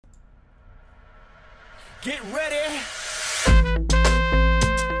Get ready.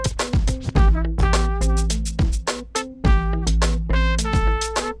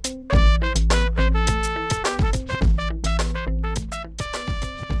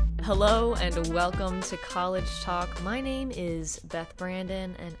 Hello and welcome to College Talk. My name is Beth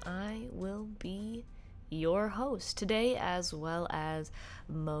Brandon and I will be your host today as well as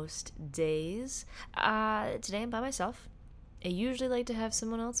most days. Today I'm by myself. I usually like to have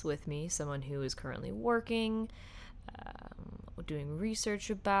someone else with me, someone who is currently working, doing research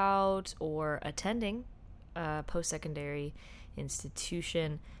about, or attending a post-secondary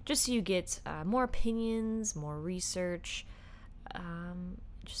institution, just so you get more opinions, more research,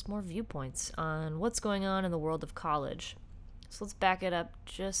 just more viewpoints on what's going on in the world of college. So let's back it up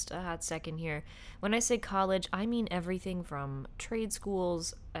just a hot second here. When I say college, I mean everything from trade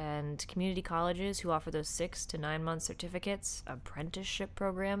schools and community colleges who offer those 6 to 9 month certificates, apprenticeship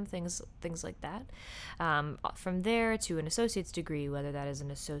program, things like that. From there to an associate's degree, whether that is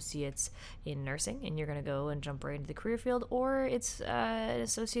an associate's in nursing and you're going to go and jump right into the career field, or it's an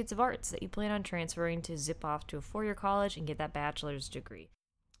associate's of arts that you plan on transferring to zip off to a 4-year college and get that bachelor's degree.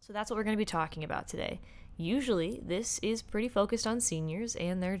 So that's what we're going to be talking about today. Usually, this is pretty focused on seniors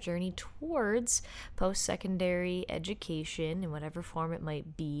and their journey towards post-secondary education in whatever form it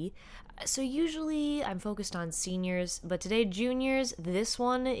might be. So usually, I'm focused on seniors, but today, juniors, this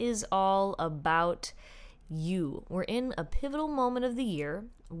one is all about you. We're in a pivotal moment of the year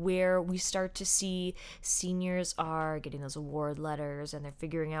where we start to see seniors are getting those award letters and they're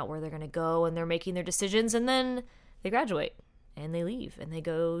figuring out where they're going to go and they're making their decisions, and then they graduate. And they leave, and they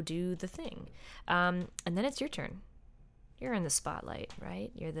go do the thing. And then it's your turn. You're in the spotlight,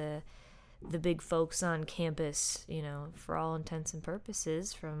 right? You're the big folks on campus, for all intents and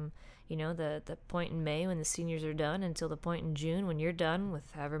purposes, from, the point in May when the seniors are done until the point in June when you're done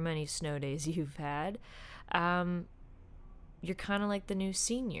with however many snow days you've had. You're kind of like the new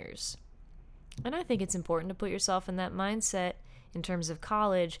seniors. And I think it's important to put yourself in that mindset in terms of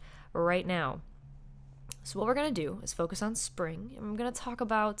college right now. So what we're going to do is focus on spring, and I'm going to talk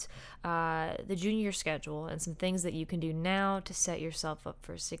about the junior schedule and some things that you can do now to set yourself up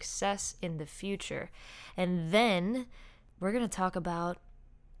for success in the future. And then we're going to talk about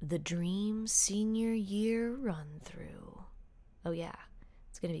the dream senior year run-through. Oh yeah,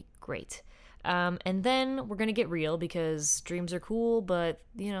 it's going to be great. And then we're going to get real because dreams are cool, but,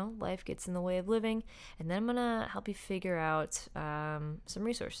 life gets in the way of living. And then I'm going to help you figure out some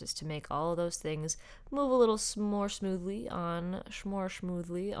resources to make all of those things move a little more smoothly on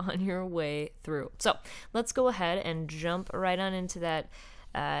your way through. So let's go ahead and jump right on into that,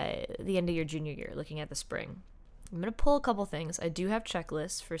 the end of your junior year, looking at the spring. I'm going to pull a couple things. I do have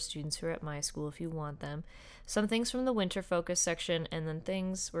checklists for students who are at my school if you want them. Some things from the winter focus section, and then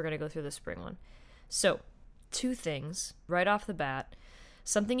things we're going to go through the spring one. So, 2 things right off the bat.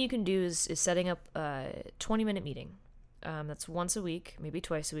 Something you can do is setting up a 20-minute meeting. That's once a week, maybe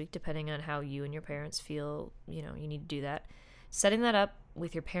twice a week, depending on how you and your parents feel, you need to do that. Setting that up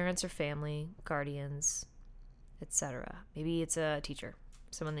with your parents or family, guardians, etc. Maybe it's a teacher,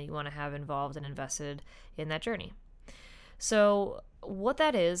 someone that you want to have involved and invested in that journey. So what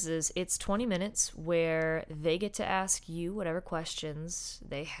that is it's 20 minutes where they get to ask you whatever questions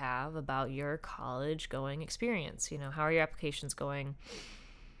they have about your college going experience. How are your applications going?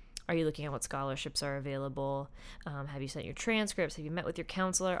 Are you looking at what scholarships are available? Have you sent your transcripts? Have you met with your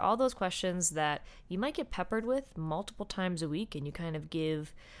counselor? All those questions that you might get peppered with multiple times a week, and you kind of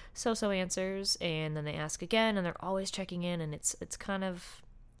give so-so answers, and then they ask again, and they're always checking in, and it's kind of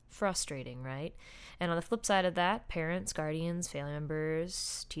frustrating, right? And on the flip side of that, parents, guardians, family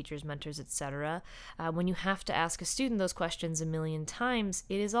members, teachers, mentors, etc., when you have to ask a student those questions a million times,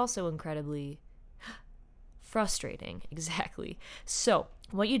 it is also incredibly frustrating. Exactly. So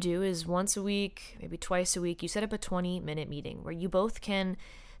what you do is once a week, maybe twice a week, you set up a 20-minute meeting where you both can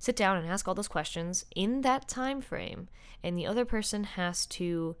sit down and ask all those questions in that time frame, and the other person has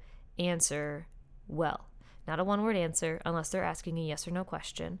to answer well. Not a one-word answer unless they're asking a yes or no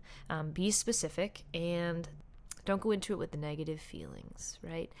question. Be specific and don't go into it with the negative feelings,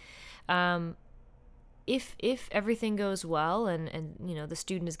 right? If everything goes well and the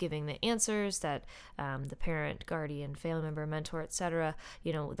student is giving the answers that the parent, guardian, family member, mentor, etc.,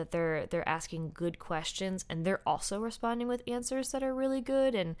 that they're asking good questions and they're also responding with answers that are really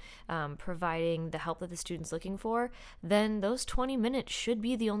good and providing the help that the student's looking for, then those 20 minutes should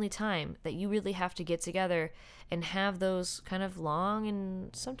be the only time that you really have to get together and have those kind of long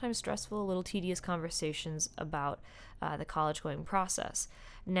and sometimes stressful, a little tedious conversations about the college going process.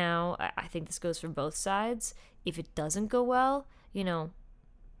 Now, I think this goes for both sides. If it doesn't go well,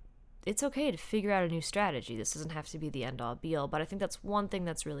 it's okay to figure out a new strategy. This doesn't have to be the end all be all, but I think that's one thing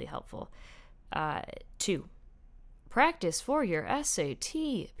that's really helpful. 2, practice for your SAT,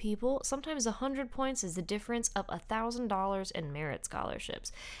 people. Sometimes 100 points is the difference of $1,000 in merit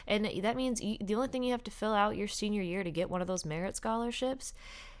scholarships. And that means the only thing you have to fill out your senior year to get one of those merit scholarships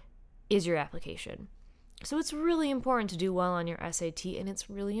is your application. So it's really important to do well on your SAT, and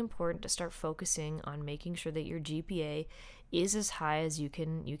it's really important to start focusing on making sure that your GPA is as high as you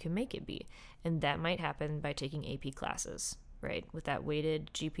can make it be. And that might happen by taking AP classes, right? With that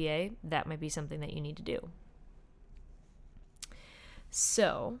weighted GPA, that might be something that you need to do.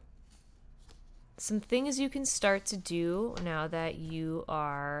 So, some things you can start to do now that you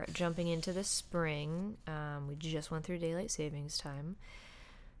are jumping into the spring. We just went through daylight savings time.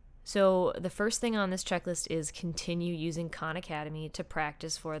 So the first thing on this checklist is continue using Khan Academy to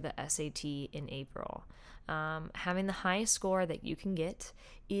practice for the SAT in April. Having the highest score that you can get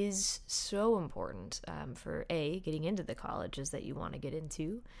is so important for A, getting into the colleges that you want to get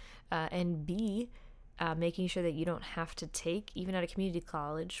into, and B, making sure that you don't have to take, even at a community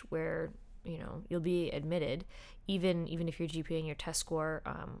college where you'll be admitted, even if your GPA and your test score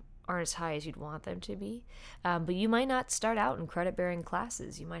aren't as high as you'd want them to be. But you might not start out in credit-bearing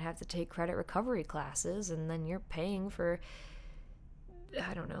classes. You might have to take credit recovery classes, and then you're paying for,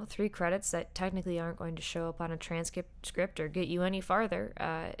 3 credits that technically aren't going to show up on a transcript or get you any farther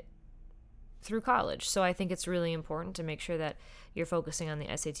through college. So I think it's really important to make sure that you're focusing on the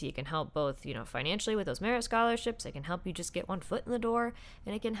SAT. It can help both, financially with those merit scholarships. It can help you just get one foot in the door,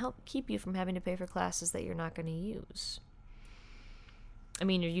 and it can help keep you from having to pay for classes that you're not going to use. I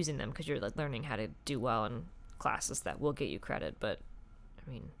mean, you're using them because you're learning how to do well in classes that will get you credit, but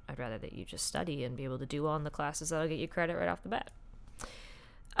I'd rather that you just study and be able to do well in the classes that'll get you credit right off the bat.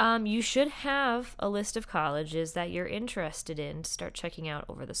 You should have a list of colleges that you're interested in to start checking out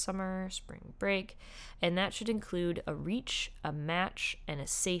over the summer, spring break, and that should include a reach, a match, and a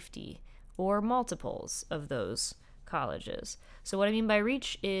safety, or multiples of those colleges. So what I mean by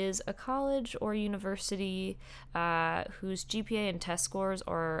reach is a college or university whose GPA and test scores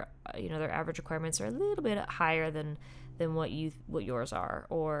or their average requirements are a little bit higher than what yours are,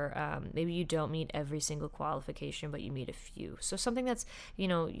 or maybe you don't meet every single qualification, but you meet a few. So something that's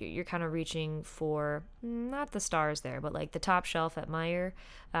you're kind of reaching for, not the stars there, but like the top shelf at Meyer,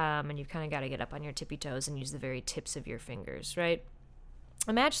 and you've kind of got to get up on your tippy toes and use the very tips of your fingers, right?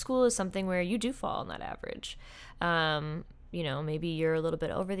 A match school is something where you do fall on that average. Maybe you're a little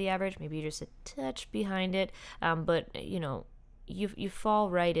bit over the average, maybe you're just a touch behind it, but you fall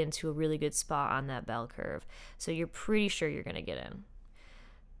right into a really good spot on that bell curve. So you're pretty sure you're going to get in.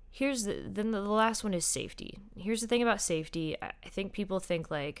 Then the last one is safety. Here's the thing about safety. I think people think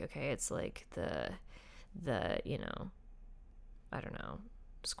like, okay, it's like the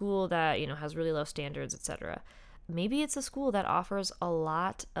school that, has really low standards, etc. Maybe it's a school that offers a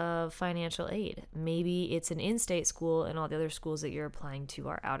lot of financial aid. Maybe it's an in-state school and all the other schools that you're applying to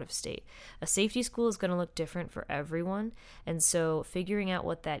are out of state. A safety school is going to look different for everyone. And so figuring out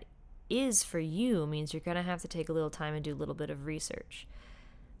what that is for you means you're going to have to take a little time and do a little bit of research.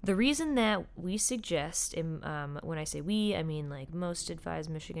 The reason that we suggest, when I say we, I mean like most advised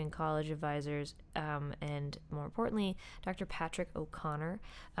Michigan College advisors, and more importantly, Dr. Patrick O'Connor.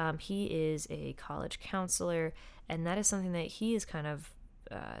 He is a college counselor, and that is something that he has kind of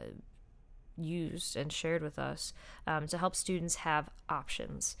used and shared with us to help students have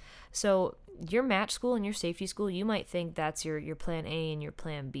options. So your match school and your safety school, you might think that's your plan A and your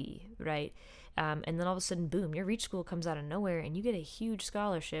plan B, right? And then all of a sudden, boom, your reach school comes out of nowhere and you get a huge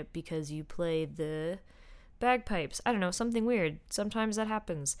scholarship because you played the bagpipes. I don't know, something weird. Sometimes that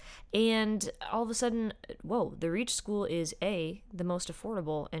happens. And all of a sudden, whoa, the reach school is A, the most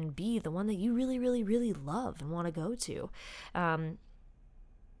affordable, and B, the one that you really, really, really love and want to go to. And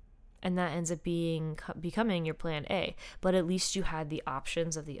that ends up becoming your plan A. But at least you had the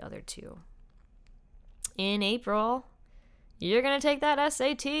options of the other two. In April, you're going to take that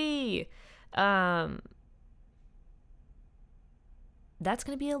SAT. That's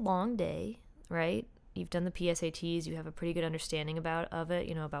going to be a long day, right? You've done the PSATs, you have a pretty good understanding about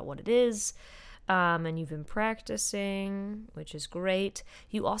what it is, and you've been practicing, which is great.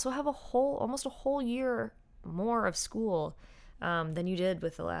 You also have almost a whole year more of school than you did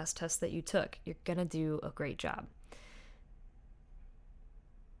with the last test that you took. You're going to do a great job.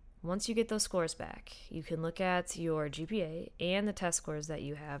 Once you get those scores back, you can look at your GPA and the test scores that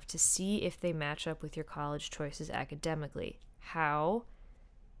you have to see if they match up with your college choices academically. How?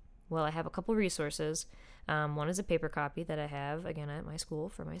 Well, I have a couple resources. One is a paper copy that I have, again, at my school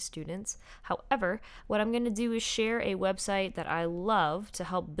for my students. However, what I'm going to do is share a website that I love to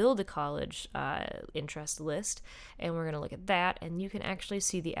help build a college interest list, and we're going to look at that, and you can actually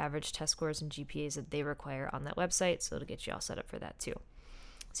see the average test scores and GPAs that they require on that website, so it'll get you all set up for that too.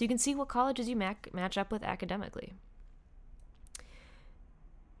 So you can see what colleges you match up with academically.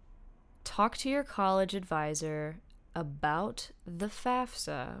 Talk to your college advisor about the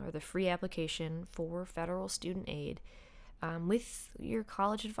FAFSA, or the free application for federal student aid, with your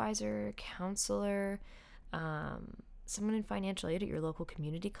college advisor, counselor, someone in financial aid at your local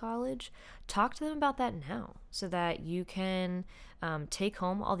community college. Talk to them about that now so that you can take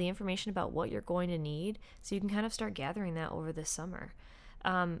home all the information about what you're going to need, so you can kind of start gathering that over the summer.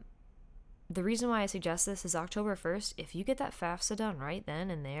 The reason why I suggest this is October 1st. If you get that FAFSA done right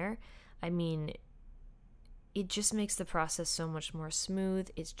then and there, I mean, it just makes the process so much more smooth.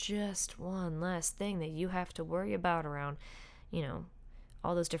 It's just one less thing that you have to worry about around,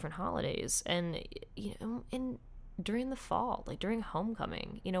 all those different holidays. And, and during the fall, like during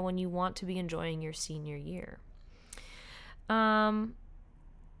homecoming, when you want to be enjoying your senior year.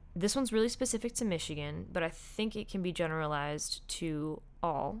 This one's really specific to Michigan, but I think it can be generalized to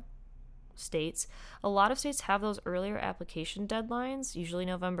all states. A lot of states have those earlier application deadlines. Usually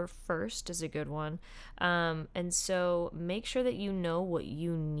November 1st is a good one. And so make sure that you know what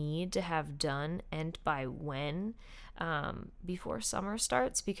you need to have done and by when, before summer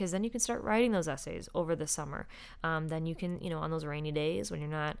starts, because then you can start writing those essays over the summer. Then you can, on those rainy days when you're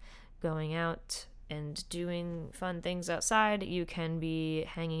not going out and doing fun things outside, you can be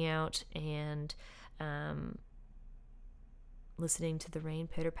hanging out and listening to the rain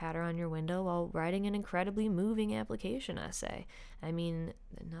pitter-patter on your window while writing an incredibly moving application essay. I mean,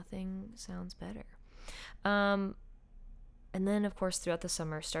 nothing sounds better. And then, of course, throughout the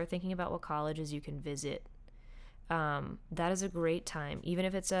summer, start thinking about what colleges you can visit. That is a great time. Even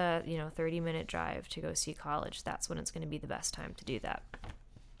if it's a 30-minute drive to go see college, that's when it's going to be the best time to do that.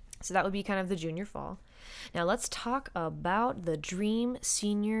 So that would be kind of the junior fall. Now let's talk about the dream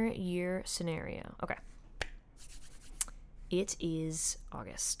senior year scenario. Okay. It is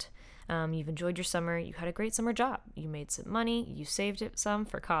August. You've enjoyed your summer. You had a great summer job. You made some money. You saved it some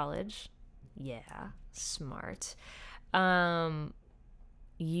for college. Yeah, smart.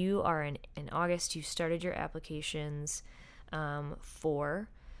 You are in August. You started your applications for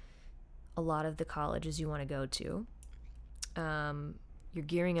a lot of the colleges you want to go to. You're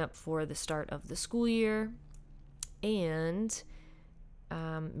gearing up for the start of the school year, and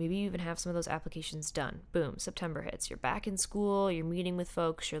maybe you even have some of those applications done. Boom, September hits. You're back in school. You're meeting with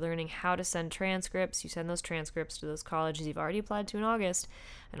folks. You're learning how to send transcripts. You send those transcripts to those colleges you've already applied to in August,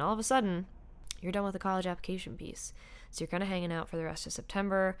 and all of a sudden, you're done with the college application piece. So you're kind of hanging out for the rest of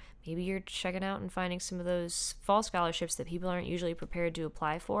September. Maybe you're checking out and finding some of those fall scholarships that people aren't usually prepared to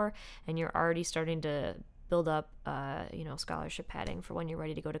apply for, and you're already starting to build up, scholarship padding for when you're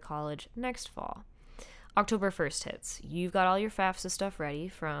ready to go to college next fall. October 1st hits. You've got all your FAFSA stuff ready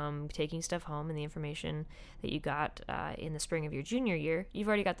from taking stuff home and the information that you got in the spring of your junior year. You've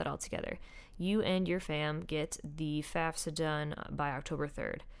already got that all together. You and your fam get the FAFSA done by October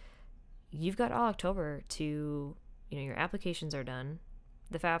 3rd. You've got all October to, your applications are done.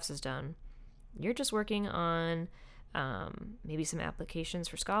 The FAFSA's done. You're just working on maybe some applications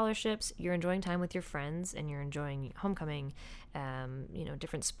for scholarships. You're enjoying time with your friends, and you're enjoying homecoming,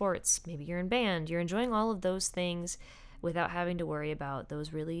 different sports. Maybe you're in band. You're enjoying all of those things without having to worry about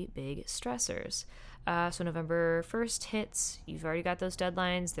those really big stressors. So November 1st hits. You've already got those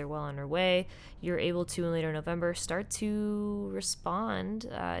deadlines. They're well underway. You're able to, in later November, start to respond.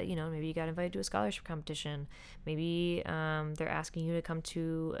 Maybe you got invited to a scholarship competition. Maybe they're asking you to come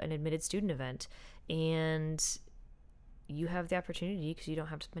to an admitted student event, and you have the opportunity, because you don't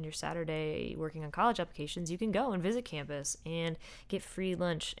have to spend your Saturday working on college applications. You can go and visit campus and get free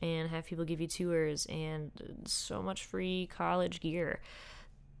lunch and have people give you tours and so much free college gear.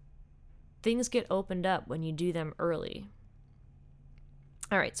 Things get opened up when you do them early.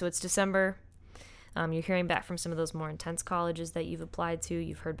 All right, so it's December. You're hearing back from some of those more intense colleges that you've applied to.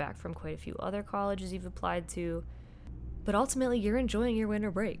 You've heard back from quite a few other colleges you've applied to. But ultimately, you're enjoying your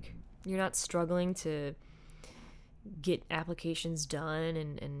winter break. You're not struggling to get applications done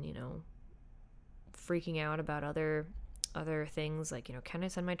and freaking out about other things like, can I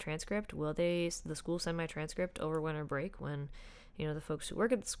send my transcript? Will the school send my transcript over winter break when, the folks who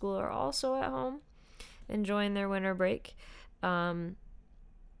work at the school are also at home enjoying their winter break?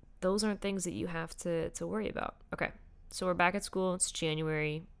 Those aren't things that you have to worry about. Okay, so we're back at school. It's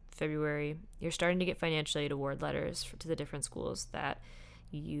January, February. You're starting to get financial aid award letters to the different schools that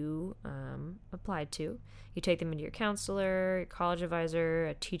you applied to. You take them into your counselor, your college advisor,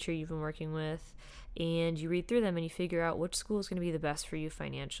 a teacher you've been working with, and you read through them and you figure out which school is going to be the best for you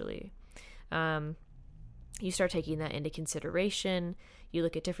financially. You start taking that into consideration. You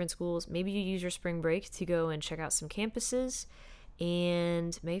look at different schools. Maybe you use your spring break to go and check out some campuses.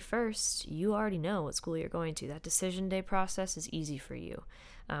 And May 1st, you already know what school you're going to. That decision day process is easy for you.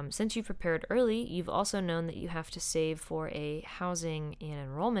 Since you prepared early, you've also known that you have to save for a housing and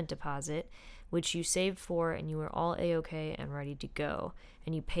enrollment deposit, which you saved for and you were all A-okay and ready to go.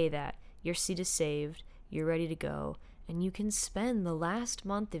 And you pay that. Your seat is saved. You're ready to go. And you can spend the last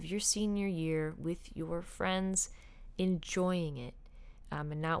month of your senior year with your friends enjoying it,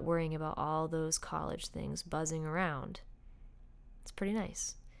 and not worrying about all those college things buzzing around. It's pretty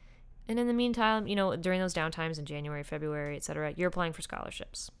nice. And in the meantime, during those downtimes in January, February, etc., you're applying for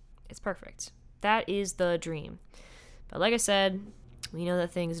scholarships. It's perfect. That is the dream. But like I said, we know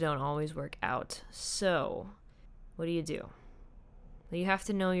that things don't always work out. So what do? Well, you have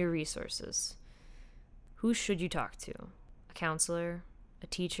to know your resources. Who should you talk to? A counselor, a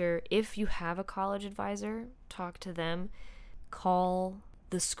teacher. If you have a college advisor, talk to them. Call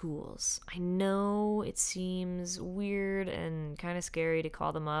the schools. I know it seems weird and kind of scary to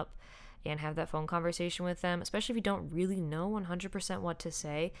call them up and have that phone conversation with them, especially if you don't really know 100% what to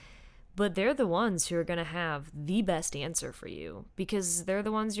say. But they're the ones who are going to have the best answer for you because they're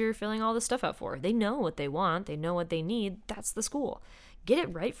the ones you're filling all this stuff out for. They know what they want. They know what they need. That's the school. Get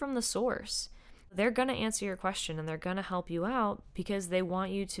it right from the source. They're going to answer your question and they're going to help you out because they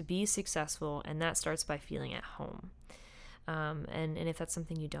want you to be successful, and that starts by feeling at home. And if that's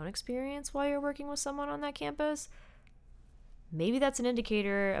something you don't experience while you're working with someone on that campus, maybe that's an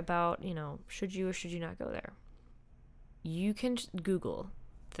indicator about, should you or should you not go there. You can Google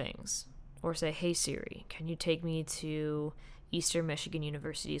things or say, hey Siri, can you take me to Eastern Michigan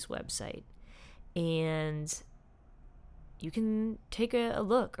University's website? And you can take a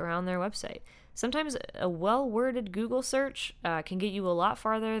look around their website. Sometimes a well-worded Google search can get you a lot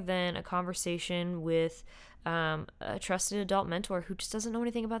farther than a conversation with a trusted adult mentor who just doesn't know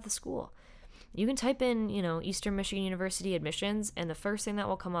anything about the school. You can type in, Eastern Michigan University admissions, and the first thing that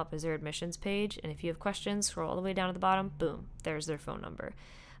will come up is their admissions page. And if you have questions, scroll all the way down to the bottom, boom, there's their phone number.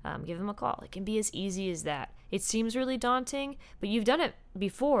 Give them a call. It can be as easy as that. It seems really daunting, but you've done it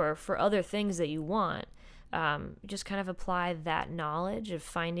before for other things that you want. Just kind of apply that knowledge of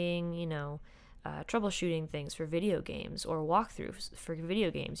finding, troubleshooting things for video games or walkthroughs for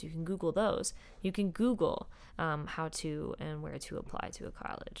video games. You can Google those. You can Google how to and where to apply to a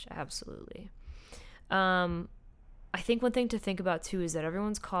college. Absolutely. I think one thing to think about too is that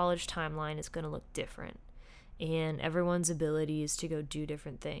everyone's college timeline is going to look different, and everyone's abilities to go do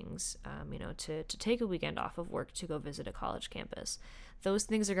different things, to take a weekend off of work to go visit a college campus. Those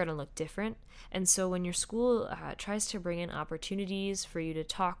things are going to look different. And so when your school tries to bring in opportunities for you to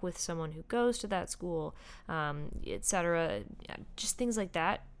talk with someone who goes to that school, etc., just things like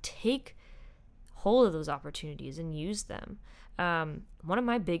that, take hold of those opportunities and use them. One of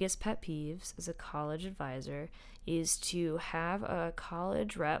my biggest pet peeves as a college advisor is to have a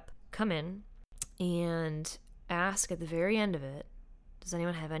college rep come in and ask at the very end of it, does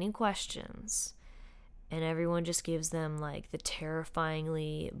anyone have any questions? And everyone just gives them like the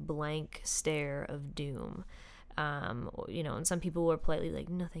terrifyingly blank stare of doom. And some people were politely like,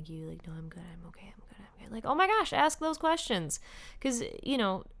 no, thank you. Like, no, I'm good. I'm okay. Like, oh my gosh, ask those questions. Because,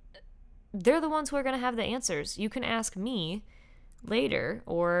 they're the ones who are going to have the answers. You can ask me later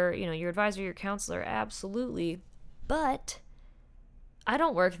or, your advisor, your counselor, absolutely. But I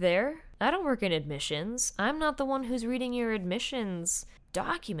don't work there. I don't work in admissions. I'm not the one who's reading your admissions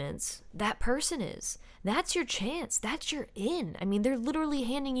documents. That person is. That's your chance. That's your in. I mean, they're literally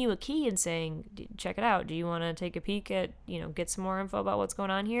handing you a key and saying, check it out. Do you want to take a peek at, get some more info about what's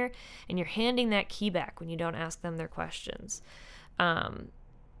going on here? And you're handing that key back when you don't ask them their questions.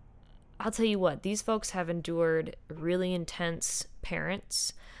 I'll tell you what, these folks have endured really intense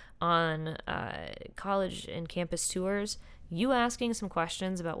parents on college and campus tours. You asking some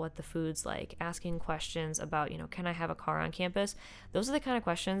questions about what the food's like, asking questions about, can I have a car on campus? Those are the kind of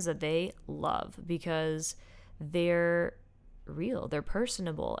questions that they love because they're real, they're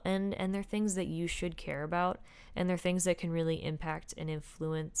personable, and they're things that you should care about, and they're things that can really impact and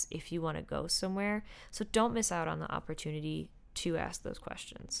influence if you want to go somewhere. So don't miss out on the opportunity to ask those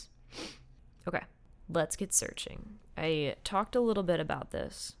questions. Okay, let's get searching. I talked a little bit about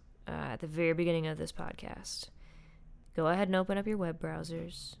this at the very beginning of this podcast. Go ahead and open up your web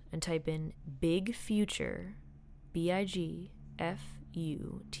browsers and type in Big Future, BIGFUTURE,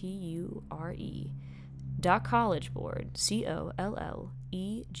 .collegeboard, COLLEGEBOARD,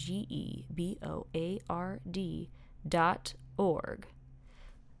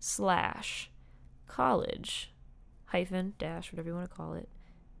 EGEBOARD.org/college - whatever you want to call it,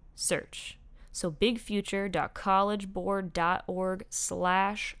 search. So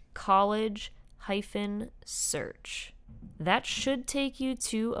bigfuture.collegeboard.org/college-search. That should take you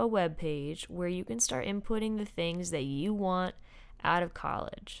to a web page where you can start inputting the things that you want out of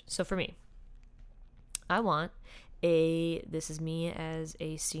college. So for me, this is me as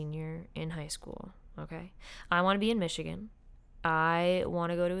a senior in high school, okay? I want to be in Michigan. I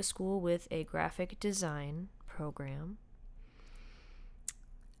want to go to a school with a graphic design program.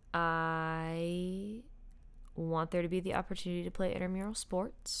 I want there to be the opportunity to play intramural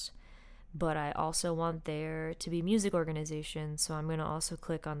sports, but I also want there to be music organization, so I'm going to also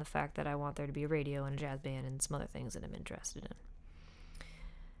click on the fact that I want there to be a radio and a jazz band and some other things that I'm interested in.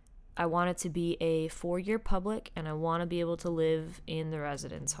 I want it to be a 4-year public, and I want to be able to live in the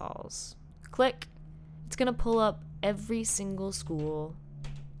residence halls. Click. It's going to pull up every single school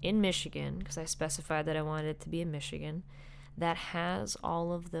in Michigan, because I specified that I wanted it to be in Michigan, that has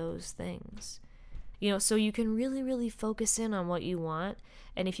all of those things. So you can really, really focus in on what you want.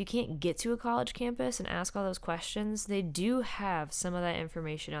 And if you can't get to a college campus and ask all those questions, they do have some of that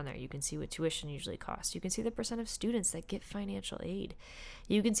information on there. You can see what tuition usually costs. You can see the percent of students that get financial aid.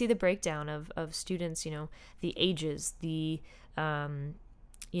 You can see the breakdown of students, the ages, the,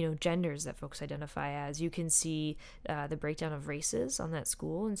 genders that folks identify as. You can see the breakdown of races on that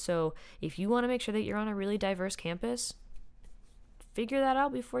school. And so if you want to make sure that you're on a really diverse campus, figure that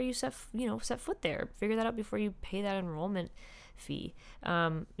out before you set foot there. Figure that out before you pay that enrollment fee.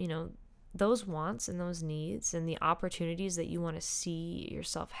 Those wants and those needs and the opportunities that you want to see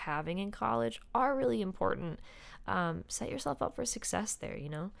yourself having in college are really important. Set yourself up for success there,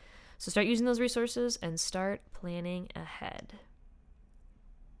 So start using those resources and start planning ahead.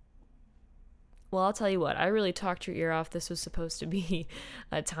 Well, I'll tell you what, I really talked your ear off. This was supposed to be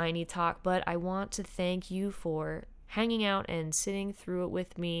a tiny talk, but I want to thank you for hanging out and sitting through it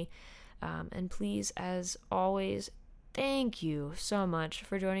with me. And please, as always, thank you so much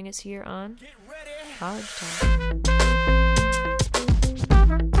for joining us here on College Talk.